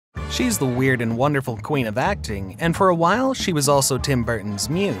She's the weird and wonderful queen of acting, and for a while she was also Tim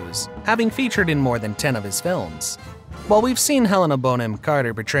Burton's muse, having featured in more than 10 of his films. While we've seen Helena Bonham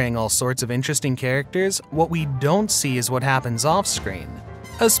Carter portraying all sorts of interesting characters, what we don't see is what happens off-screen,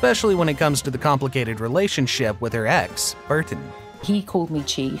 especially when it comes to the complicated relationship with her ex, Burton. He called me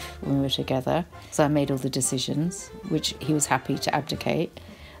chief when we were together, so I made all the decisions, which he was happy to abdicate.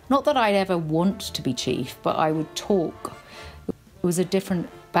 Not that I'd ever want to be chief, but I would talk. It was a different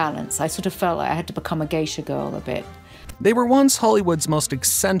balance. I sort of felt like I had to become a geisha girl a bit. They were once Hollywood's most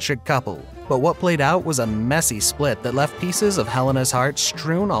eccentric couple, but what played out was a messy split that left pieces of Helena's heart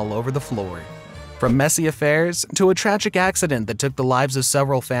strewn all over the floor. From messy affairs to a tragic accident that took the lives of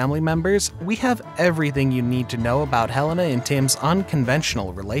several family members, we have everything you need to know about Helena and Tim's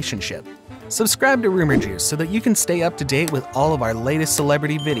unconventional relationship. Subscribe to Rumour Juice so that you can stay up to date with all of our latest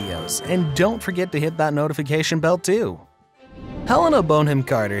celebrity videos, and don't forget to hit that notification bell too. Helena Bonham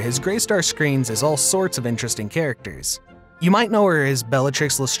Carter has graced our screens as all sorts of interesting characters. You might know her as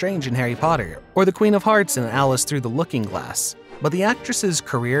Bellatrix Lestrange in Harry Potter, or the Queen of Hearts in Alice Through the Looking Glass, but the actress's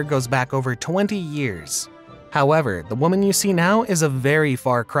career goes back over 20 years. However, the woman you see now is a very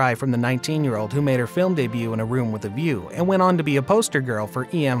far cry from the 19-year-old who made her film debut in A Room with a View and went on to be a poster girl for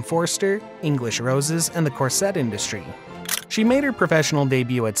E.M. Forster, English Roses, and the corset industry. She made her professional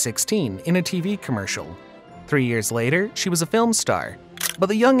debut at 16 in a TV commercial. 3 years later, she was a film star, but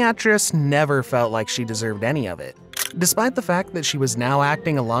the young actress never felt like she deserved any of it. Despite the fact that she was now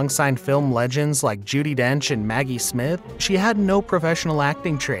acting alongside film legends like Judi Dench and Maggie Smith, she had no professional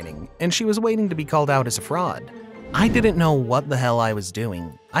acting training, and she was waiting to be called out as a fraud. I didn't know what the hell I was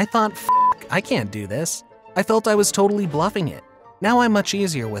doing. I thought, I can't do this. I felt I was totally bluffing it. Now I'm much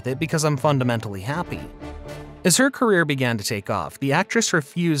easier with it because I'm fundamentally happy. As her career began to take off, the actress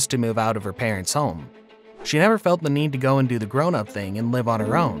refused to move out of her parents' home. She never felt the need to go and do the grown-up thing and live on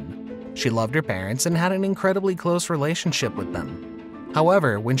her own. She loved her parents and had an incredibly close relationship with them.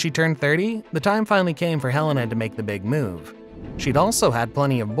 However, when she turned 30, the time finally came for Helena to make the big move. She'd also had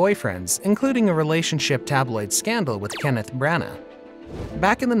plenty of boyfriends, including a relationship tabloid scandal with Kenneth Branagh.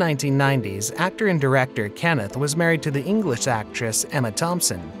 Back in the 1990s, actor and director Kenneth was married to the English actress Emma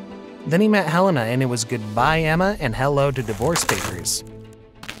Thompson. Then he met Helena and it was goodbye Emma and hello to divorce papers.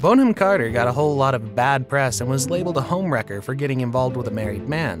 Bonham Carter got a whole lot of bad press and was labeled a homewrecker for getting involved with a married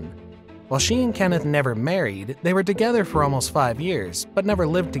man. While she and Kenneth never married, they were together for almost 5 years, but never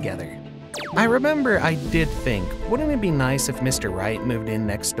lived together. I remember I did think, wouldn't it be nice if Mr. Right moved in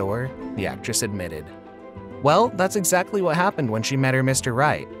next door? The actress admitted. Well, that's exactly what happened when she met her Mr.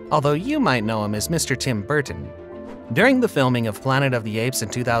 Right, although you might know him as Mr. Tim Burton. During the filming of Planet of the Apes in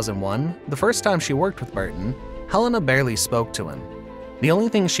 2001, the first time she worked with Burton, Helena barely spoke to him. The only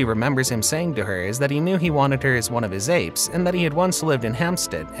thing she remembers him saying to her is that he knew he wanted her as one of his apes and that he had once lived in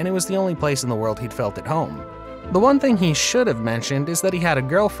Hampstead and it was the only place in the world he'd felt at home. The one thing he should have mentioned is that he had a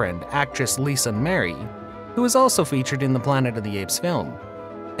girlfriend, actress Lisa Mary, who was also featured in the Planet of the Apes film.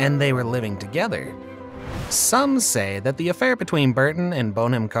 And they were living together. Some say that the affair between Burton and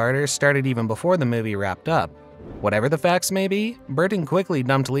Bonham Carter started even before the movie wrapped up. Whatever the facts may be, Burton quickly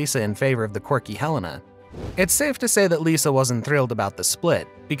dumped Lisa in favor of the quirky Helena. It's safe to say that Lisa wasn't thrilled about the split,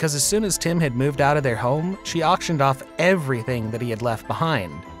 because as soon as Tim had moved out of their home, she auctioned off everything that he had left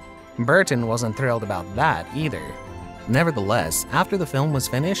behind. Burton wasn't thrilled about that either. Nevertheless, after the film was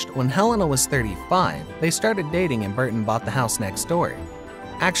finished, when Helena was 35, they started dating and Burton bought the house next door.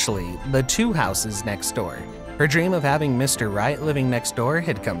 Actually, the 2 houses next door. Her dream of having Mr. Right living next door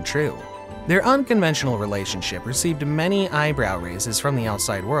had come true. Their unconventional relationship received many eyebrow raises from the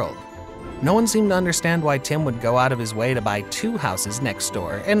outside world. No one seemed to understand why Tim would go out of his way to buy 2 houses next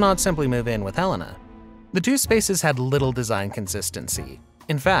door and not simply move in with Helena. The 2 spaces had little design consistency.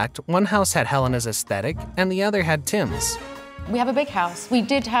 In fact, one house had Helena's aesthetic and the other had Tim's. We have a big house. We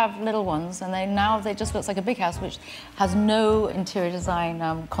did have little ones, and now they just looks like a big house, which has no interior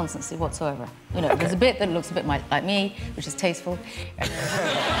design constancy whatsoever. You know, okay. There's a bit that looks a bit like me, which is tasteful,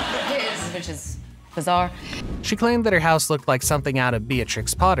 which is bizarre. She claimed that her house looked like something out of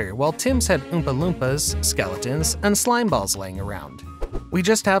Beatrix Potter, while Tim's had Oompa Loompas, skeletons, and slime balls laying around. We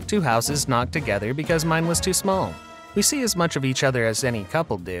just have 2 houses knocked together because mine was too small. We see as much of each other as any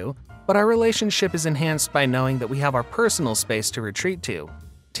couple do, but our relationship is enhanced by knowing that we have our personal space to retreat to.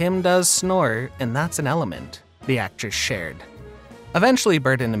 Tim does snore, and that's an element, the actress shared. Eventually,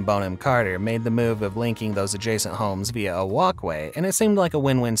 Burton and Bonham Carter made the move of linking those adjacent homes via a walkway, and it seemed like a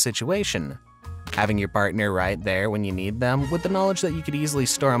win-win situation. Having your partner right there when you need them, with the knowledge that you could easily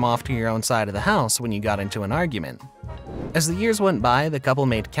storm off to your own side of the house when you got into an argument. As the years went by, the couple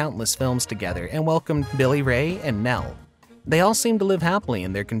made countless films together and welcomed Billy Ray and Nell. They all seemed to live happily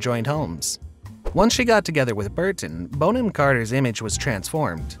in their conjoined homes. Once she got together with Burton, Bonham Carter's image was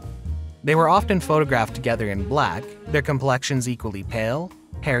transformed. They were often photographed together in black, their complexions equally pale,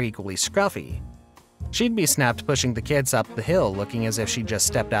 hair equally scruffy. She'd be snapped pushing the kids up the hill looking as if she'd just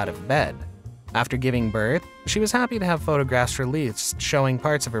stepped out of bed. After giving birth, she was happy to have photographs released showing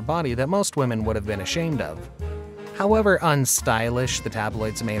parts of her body that most women would have been ashamed of. However unstylish the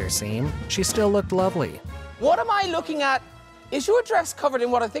tabloids made her seem, she still looked lovely. What am I looking at? Is your dress covered in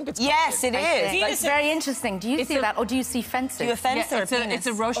what I think it's covered Yes, in? it is. It's very interesting. Do you see that, or do you see fences? Do you fence or a penis? It's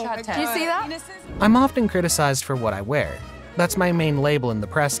a Rorschach test. Do you see that? I'm often criticized for what I wear. That's my main label in the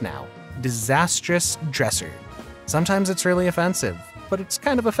press now. Disastrous dresser. Sometimes it's really offensive, but it's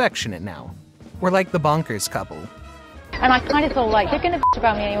kind of affectionate now. We're like the bonkers couple. And I kind of thought, like, they're going to bitch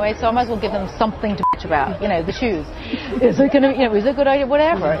about me anyway, so I might as well give them something to bitch about. You know, the shoes. Is it going to, is it a good idea?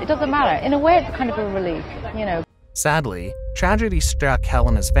 Whatever. It doesn't matter. In a way, it's kind of a relief, Sadly, tragedy struck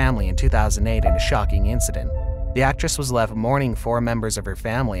Helena's family in 2008 in a shocking incident. The actress was left mourning 4 members of her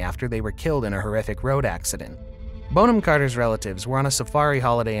family after they were killed in a horrific road accident. Bonham Carter's relatives were on a safari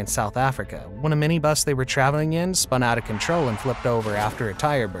holiday in South Africa when a minibus they were traveling in spun out of control and flipped over after a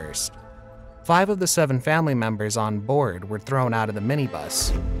tire burst. 5 of the 7 family members on board were thrown out of the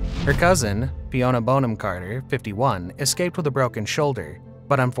minibus. Her cousin, Helena Bonham Carter, 51, escaped with a broken shoulder,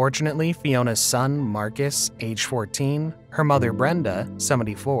 but unfortunately Fiona's son, Marcus, age 14, her mother Brenda,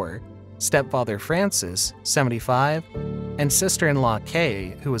 74, stepfather Francis, 75, and sister-in-law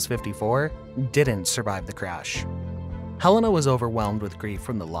Kay, who was 54, didn't survive the crash. Helena was overwhelmed with grief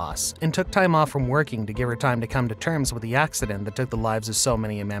from the loss and took time off from working to give her time to come to terms with the accident that took the lives of so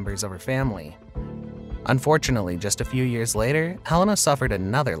many members of her family. Unfortunately, just a few years later, Helena suffered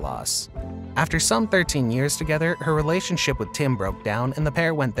another loss. After some 13 years together, her relationship with Tim broke down and the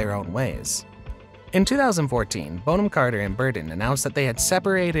pair went their own ways. In 2014, Bonham Carter and Burton announced that they had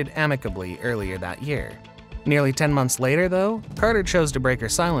separated amicably earlier that year. Nearly 10 months later, though, Carter chose to break her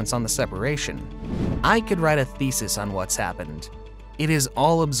silence on the separation. I could write a thesis on what's happened. It is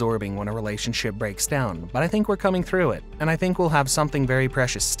all-absorbing when a relationship breaks down, but I think we're coming through it, and I think we'll have something very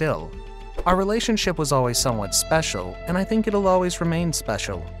precious still. Our relationship was always somewhat special, and I think it'll always remain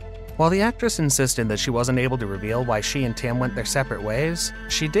special. While the actress insisted that she wasn't able to reveal why she and Tim went their separate ways,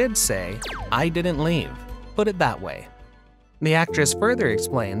 she did say, "I didn't leave." Put it that way. The actress further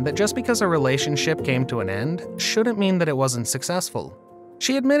explained that just because a relationship came to an end shouldn't mean that it wasn't successful.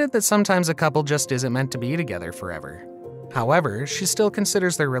 She admitted that sometimes a couple just isn't meant to be together forever. However, she still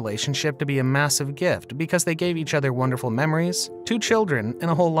considers their relationship to be a massive gift because they gave each other wonderful memories, 2 children, and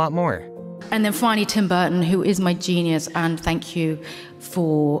a whole lot more. And then finally, Tim Burton, who is my genius, and thank you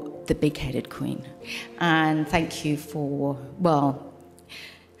for the big-headed queen. And thank you for,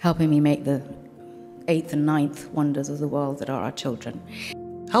 helping me make the 8th and 9th wonders of the world that are our children.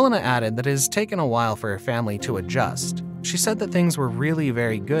 Helena added that it has taken a while for her family to adjust. She said that things were really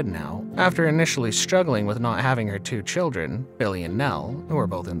very good now, after initially struggling with not having her 2 children, Billy and Nell, who are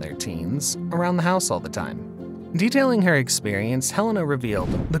both in their teens, around the house all the time. Detailing her experience, Helena revealed,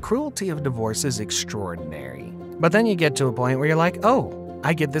 "The cruelty of divorce is extraordinary. But then you get to a point where you're like, oh,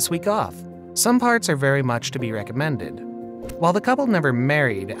 I get this week off." Some parts are very much to be recommended. While the couple never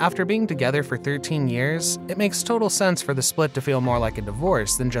married, after being together for 13 years, it makes total sense for the split to feel more like a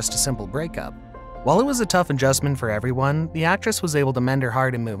divorce than just a simple breakup. While it was a tough adjustment for everyone, the actress was able to mend her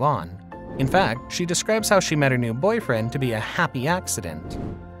heart and move on. In fact, she describes how she met her new boyfriend to be a happy accident.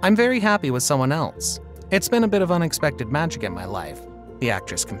 "I'm very happy with someone else. It's been a bit of unexpected magic in my life," the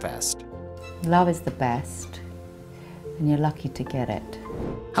actress confessed. Love is the best, and you're lucky to get it.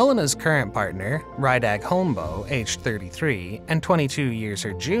 Helena's current partner, Rydag Holmboe, aged 33, and 22 years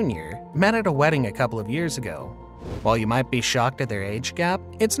her junior, met at a wedding a couple of years ago. While you might be shocked at their age gap,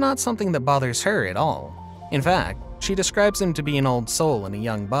 it's not something that bothers her at all. In fact, she describes him to be an old soul in a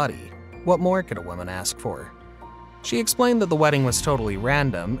young body. What more could a woman ask for? She explained that the wedding was totally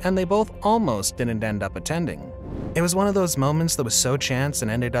random and they both almost didn't end up attending. It was one of those moments that was so chance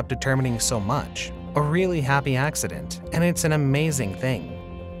and ended up determining so much. A really happy accident, and it's an amazing thing.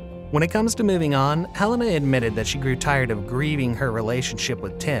 When it comes to moving on, Helena admitted that she grew tired of grieving her relationship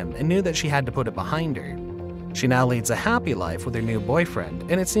with Tim and knew that she had to put it behind her. She now leads a happy life with her new boyfriend,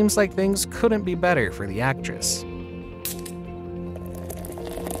 and it seems like things couldn't be better for the actress.